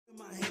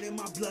And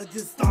my blood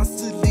just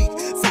starts to leak.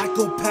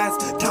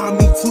 Psychopaths tie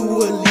me to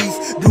a leash.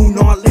 Do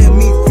not let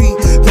me free.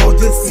 Y'all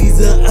just see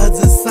the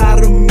other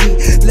side of me.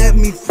 Let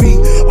me free.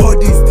 All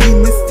these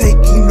demons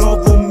taking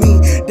over me.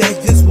 They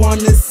just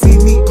wanna see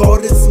me go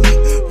to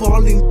sleep.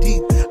 Falling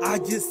deep. I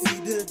just see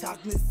the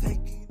darkness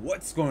taking.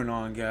 What's going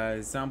on,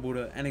 guys? Sam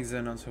Buddha and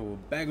Xenon, so we're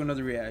back with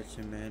another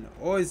reaction, man.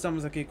 Hoy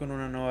estamos aquí con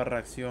una nueva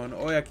reacción.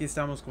 Hoy aquí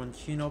estamos con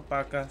Chino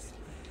Pacas.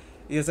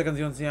 Y esta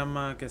canción se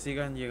llama Que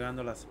Sigan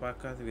Llegando las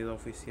Pacas, video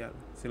oficial.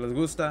 Si les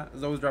gusta,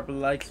 as always, drop a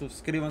like,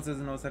 suscríbanse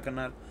si no está al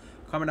canal.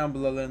 Comment down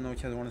below, let us know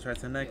which one to try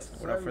to next.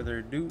 Without further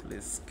ado,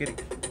 let's get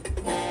it.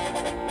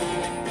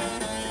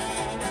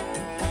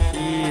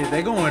 Yeah,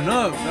 they going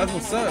up. That's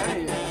what's up.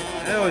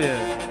 Hell yeah.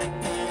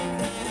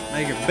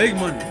 Making big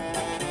money.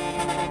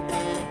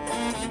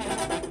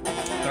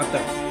 Got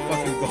that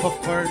fucking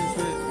golf cart and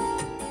shit.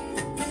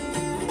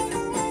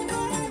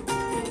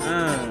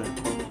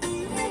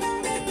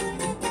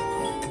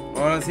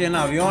 Ahora sí en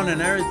avión and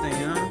everything,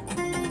 you know?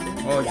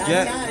 Oh,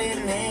 jet.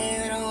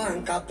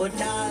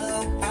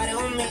 Encapuchado,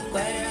 cargo mi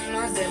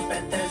cuerno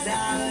siempre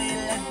terciado y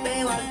le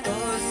pego al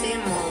cosi,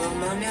 modo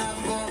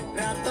maníaco,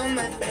 rato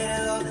me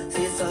pierdo,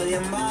 si soy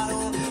bien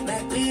vago, me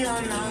pido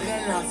a nadie,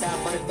 no sea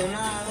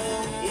afortunado,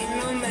 y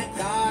no me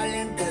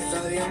calen que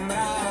soy bien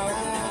bravo,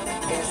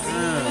 que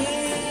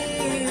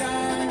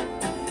sigan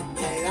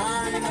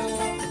llegando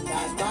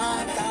las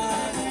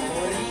vacas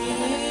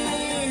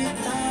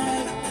bonitas,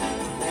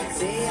 me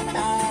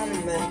excitan,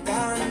 me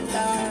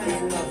encantan, y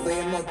nos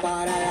fuimos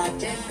para la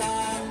chica.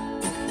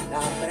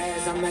 Las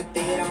presas me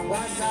tiran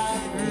WhatsApp,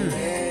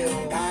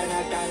 video,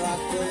 carga cargo a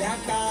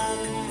Culiacán.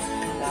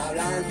 La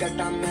blanca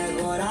está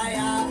mejor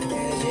allá,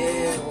 te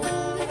llevo.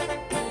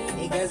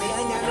 Y que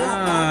sigan llegando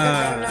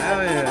las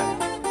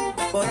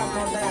pacas, por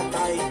amor de la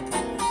calle.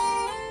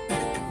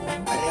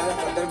 Arriba la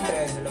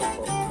 4-13,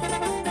 loco.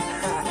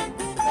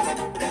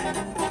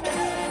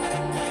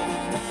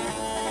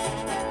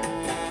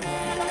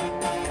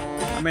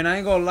 I mean, I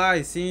ain't gonna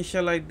lie, seeing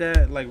shit like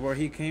that, like where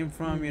he came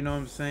from, you know what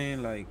I'm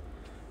saying, like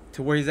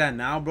to where he's at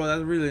now, bro,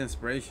 that's really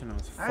inspirational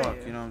as fuck,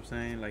 you know what I'm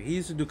saying? Like, he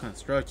used to do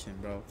construction,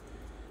 bro,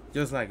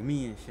 just like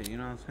me and shit, you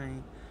know what I'm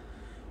saying?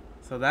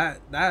 So that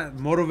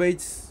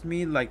motivates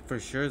me, like, for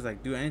sure. It's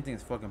like, dude, anything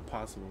is fucking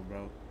possible,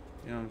 bro,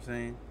 you know what I'm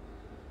saying?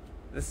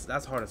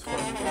 That's hard as fuck.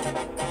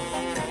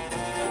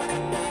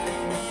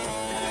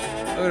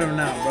 Look at him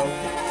now, bro.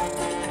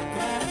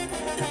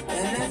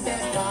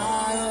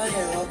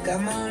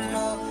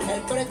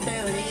 El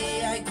prete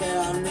brilla y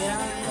queda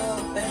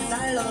mirando, pensa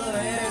los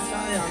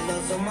besos y ando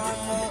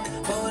sumando,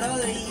 puro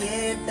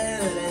billete,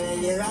 breve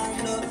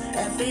llegando,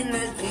 el fin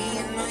del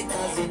fino y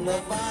casi no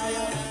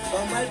fallo,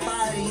 como el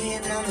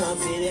padrino no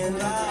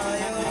sirviendo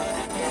yo,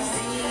 que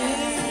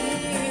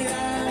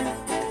sigan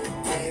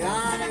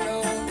llegando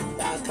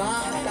las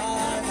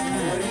vacas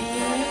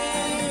bonitas,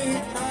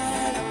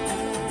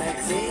 me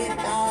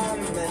excitan,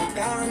 me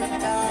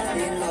encantan, y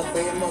nos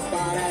fuimos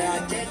para la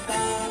chica.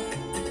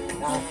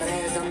 Las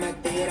presas me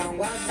tiran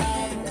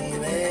WhatsApp, ni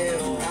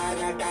veo,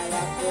 carga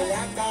cada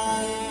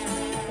Culiacán.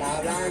 La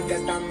blanca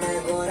está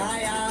mejor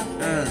allá,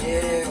 me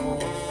llevo.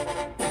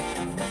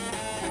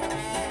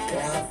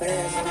 Las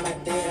presas me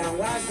tiran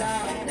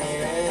WhatsApp, ni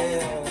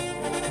veo.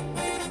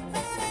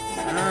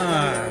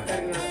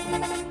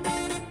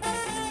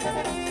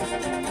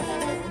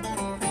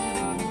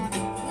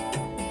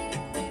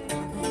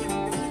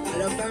 A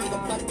los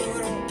bancos pa'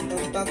 duro, no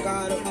pa'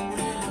 caro,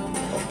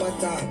 no pa'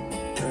 estar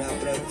en la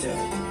plancha.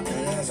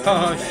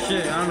 Oh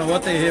shit, I don't know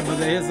what they hit, but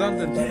they hit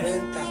something.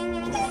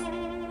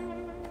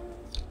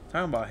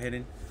 Talking about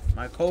hitting.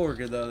 My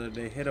coworker the other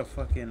day hit a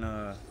fucking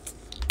what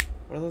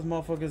are those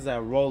motherfuckers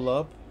that roll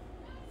up?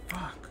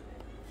 Fuck.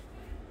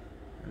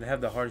 And they have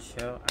the hard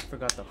shell. I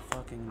forgot the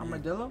fucking name.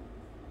 Armadillo?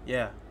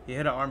 Yeah, he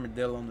hit an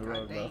armadillo on the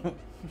road, bro.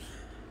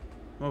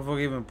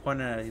 Motherfucker even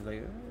pointing at it, he's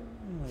like,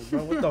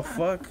 bro, what the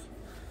fuck?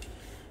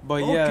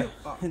 But yeah,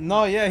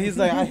 no, yeah, he's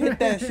like, I hit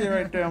that shit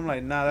right there. I'm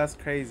like, nah, that's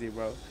crazy,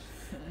 bro.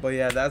 But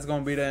yeah, that's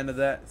gonna be the end of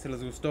that. Si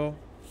les gustó,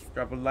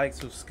 drop a like,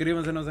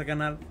 suscríbanse a nuestro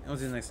canal, and we'll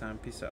see you next time. Peace out.